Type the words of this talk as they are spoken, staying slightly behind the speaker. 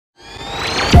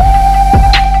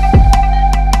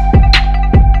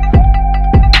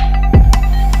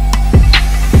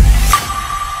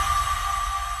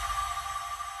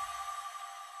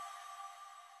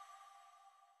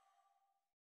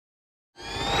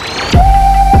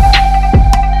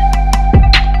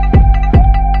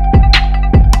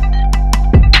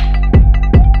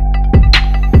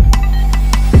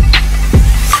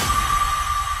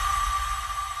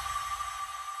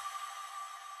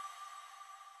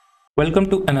Welcome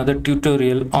to another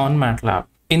tutorial on MATLAB.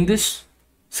 In this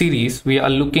series, we are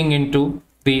looking into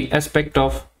the aspect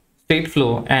of state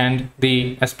flow and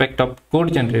the aspect of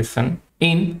code generation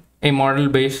in a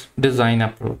model-based design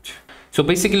approach. So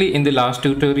basically in the last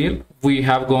tutorial, we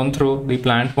have gone through the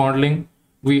plant modeling,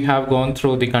 we have gone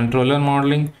through the controller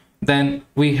modeling, then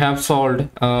we have solved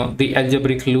the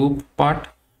algebraic loop part.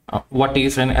 What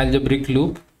is an algebraic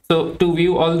loop? So to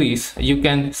view all these, you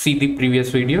can see the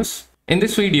previous videos. In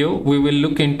this video, we will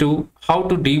look into how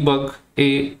to debug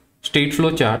a state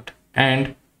flow chart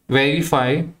and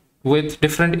verify with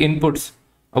different inputs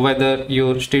whether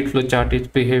your state flow chart is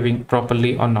behaving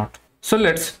properly or not. So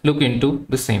let's look into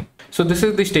the same. So this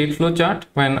is the state flow chart.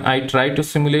 When I try to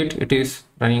simulate, it is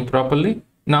running properly.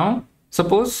 Now,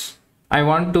 suppose I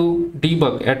want to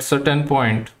debug at certain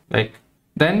point,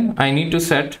 then I need to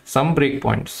set some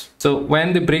breakpoints. So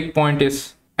when the breakpoint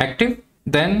is active,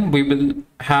 then we will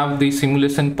have the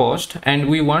simulation paused and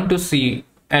we want to see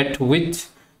at which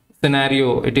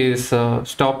scenario it is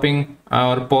stopping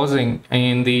or pausing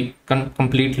in the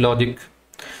complete logic.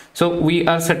 So we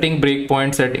are setting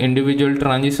breakpoints at individual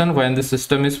transition when the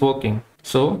system is working.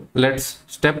 So let's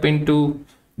step into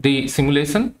the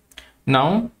simulation.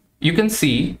 Now you can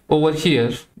see over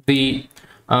here the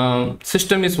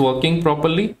system is working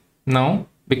properly now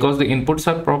because the inputs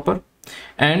are proper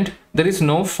and there is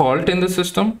no fault in the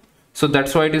system. So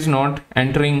that's why it is not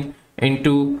entering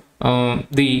into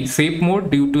the safe mode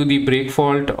due to the brake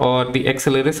fault or the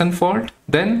acceleration fault.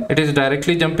 Then it is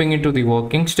directly jumping into the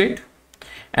working state.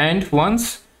 And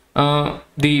once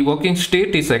the working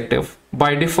state is active,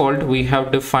 by default we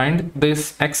have defined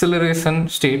this acceleration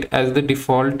state as the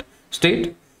default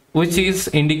state, which is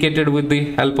indicated with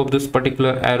the help of this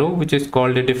particular arrow, which is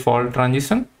called a default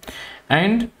transition.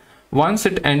 And once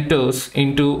it enters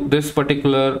into this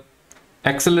particular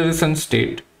acceleration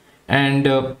state, and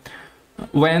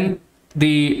when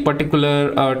the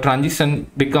particular transition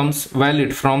becomes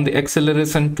valid from the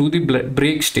acceleration to the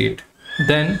brake state,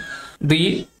 then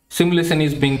the simulation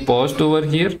is being paused over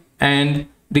here, and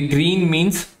the green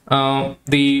means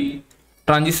the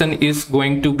transition is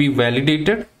going to be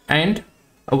validated, and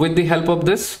with the help of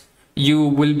this you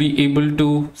will be able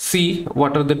to see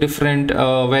what are the different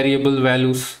variable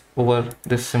values over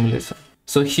this simulation.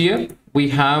 So here we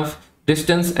have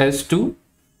distance as 2.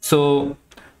 So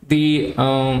the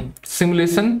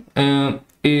simulation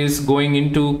is going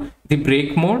into the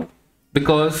brake mode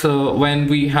because when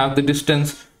we have the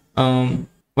distance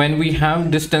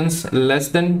less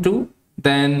than 2,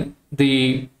 then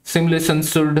the simulation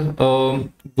should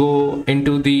go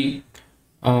into the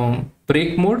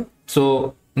brake mode.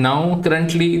 So now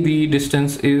currently the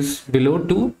distance is below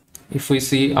 2. If we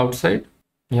see outside,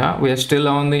 yeah, we are still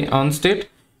on the on state,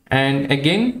 and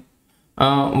again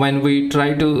when we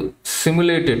try to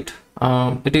simulate it,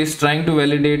 it is trying to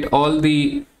validate all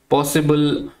the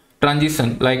possible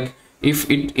transition. Like if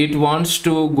it wants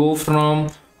to go from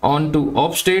on to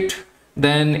off state,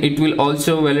 then it will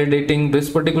also validating this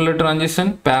particular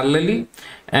transition parallelly,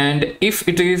 and if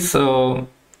it is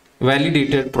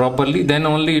validated properly, then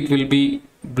only it will be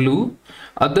blue,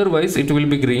 otherwise it will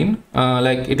be green.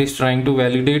 Like it is trying to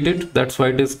validate it, that's why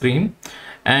it is green.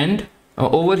 And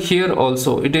over here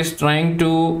also it is trying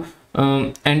to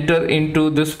enter into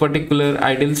this particular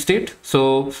idle state,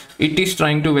 so it is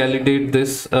trying to validate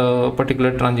this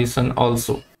particular transition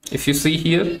also. If you see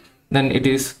here, then it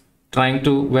is trying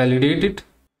to validate it.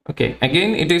 Okay,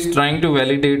 again it is trying to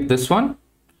validate this one,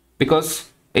 because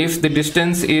if the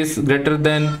distance is greater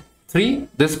than 3,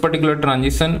 this particular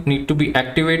transition need to be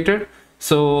activated.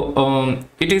 So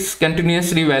it is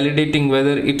continuously validating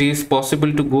whether it is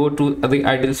possible to go to the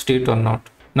idle state or not.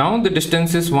 Now the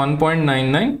distance is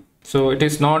 1.99, so it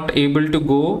is not able to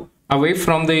go away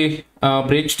from the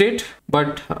brake state,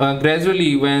 but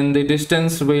gradually when the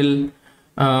distance will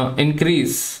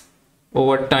increase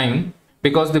over time,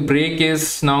 because the brake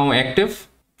is now active,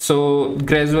 so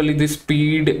gradually the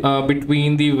speed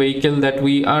between the vehicle that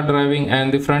we are driving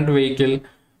and the front vehicle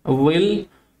will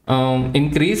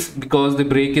increase because the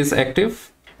brake is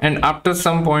active, and after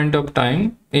some point of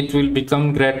time it will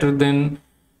become greater than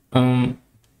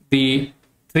the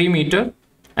 3 meter,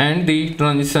 and the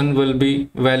transition will be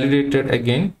validated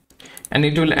again, and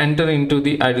it will enter into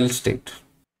the idle state.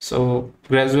 So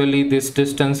gradually this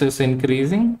distance is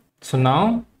increasing. So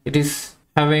now it is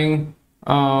having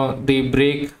the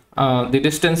brake, the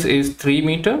distance is 3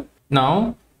 meter.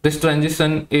 Now this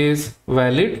transition is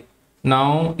valid.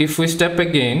 Now if we step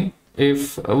again,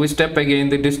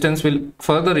 the distance will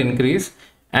further increase,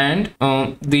 and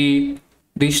the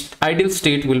idle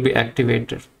state will be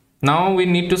activated. Now we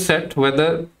need to set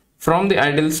whether from the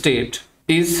idle state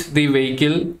is the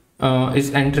vehicle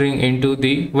is entering into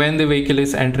the when the vehicle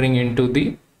is entering into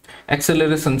the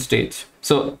acceleration stage.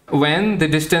 So when the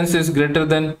distance is greater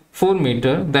than 4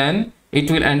 meter, then it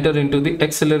will enter into the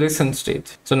acceleration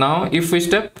stage. So now if we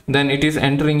step, then it is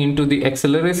entering into the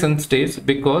acceleration stage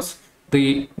because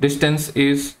the distance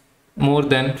is more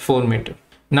than 4 meter.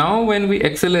 Now when we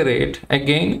accelerate,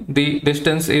 again the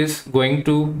distance is going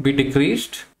to be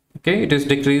decreased. Okay, it is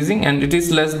decreasing and it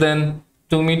is less than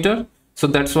 2 meter. So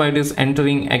that's why it is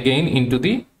entering again into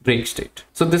the brake state.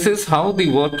 So this is how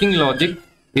the working logic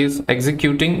is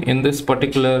executing in this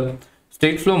particular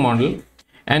Stateflow model,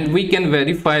 and we can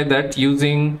verify that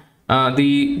using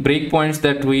the breakpoints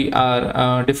that we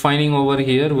are defining over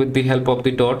here with the help of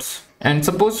the dots. And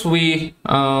suppose we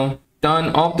turn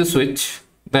off the switch,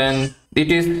 then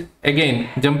it is again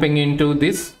jumping into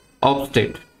this off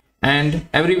state, and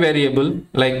every variable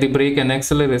like the brake and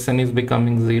acceleration is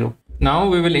becoming 0. Now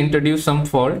we will introduce some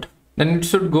fault, then it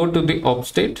should go to the off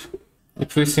state.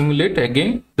 If we simulate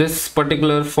again this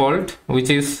particular fault, which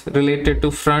is related to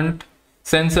front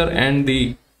sensor and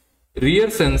the rear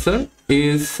sensor,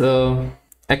 is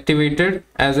activated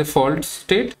as a fault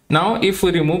state. Now if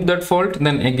we remove that fault,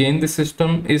 then again the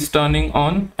system is turning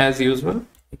on as usual.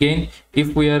 Again,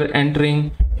 if we are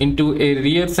entering into a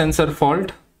rear sensor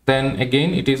fault, then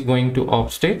again it is going to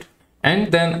off state.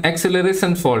 And then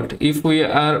acceleration fault, if we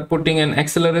are putting an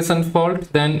acceleration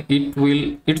fault, then it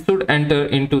should enter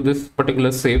into this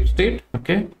particular safe state.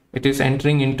 Okay, it is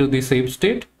entering into the safe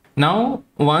state. Now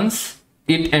once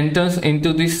it enters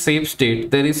into the safe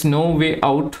state, there is no way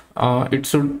out.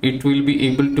 It will be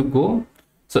able to go.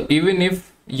 So even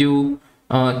if you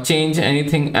change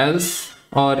anything else,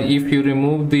 or if you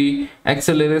remove the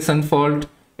acceleration fault,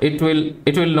 it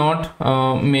will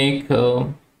not make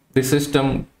the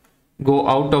system go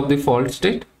out of the fault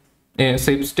state,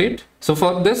 safe state. So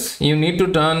for this you need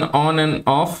to turn on and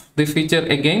off the feature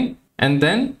again, and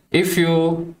then if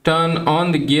you turn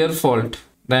on the gear fault,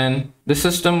 then the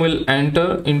system will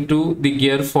enter into the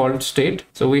gear fault state.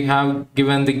 So we have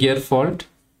given the gear fault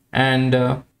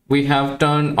and we have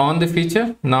turned on the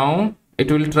feature. Now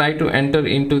it will try to enter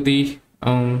into the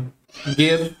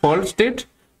gear fault state,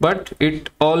 but it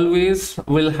always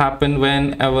will happen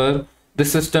whenever the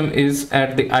system is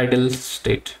at the idle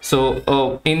state.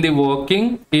 So in the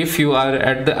working, if you are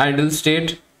at the idle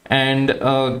state and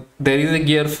there is a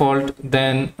gear fault,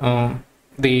 then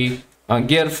the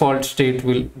gear fault state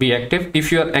will be active.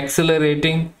 If you are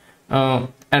accelerating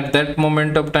at that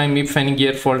moment of time, if any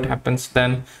gear fault happens,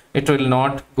 then it will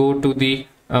not go to the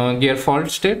gear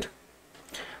fault state.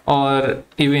 Or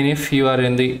even if you are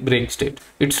in the brake state,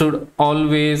 it should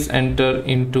always enter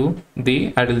into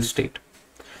the idle state.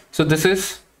 So this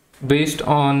is based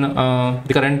on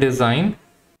the current design.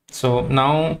 So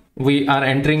now we are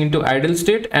entering into idle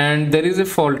state and there is a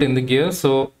fault in the gear.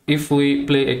 So if we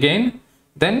play again,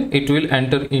 then it will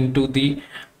enter into the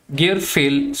gear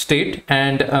fail state.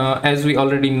 And as we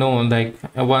already know, like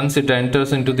once it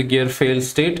enters into the gear fail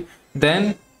state,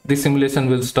 then the simulation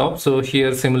will stop. So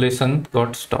here simulation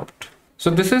got stopped. So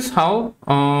this is how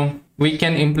we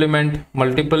can implement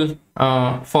multiple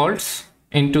faults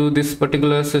into this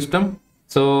particular system.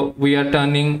 So we are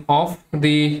turning off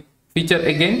the feature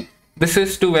again. This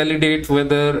is to validate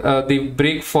whether the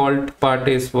brake fault part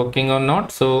is working or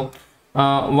not. So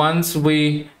once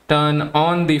we turn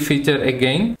on the feature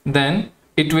again, then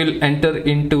it will enter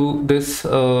into this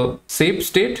safe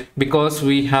state because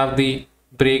we have the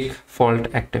brake fault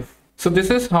active. So this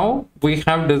is how we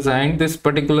have designed this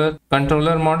particular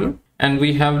controller model, and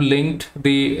we have linked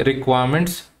the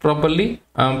requirements properly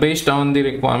based on the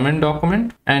requirement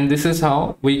document. And this is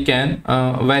how we can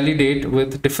validate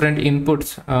with different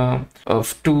inputs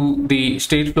to the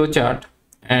state flow chart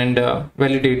and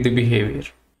validate the behavior.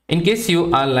 In case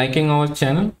you are liking our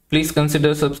channel, please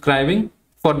consider subscribing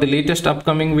for the latest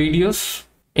upcoming videos.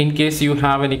 In case you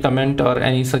have any comment or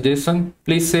any suggestion,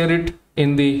 please share it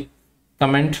in the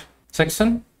comment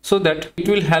section, so that it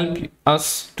will help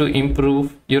us to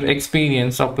improve your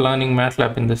experience of learning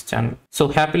MATLAB in this channel. So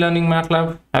happy learning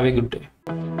MATLAB. Have a good day.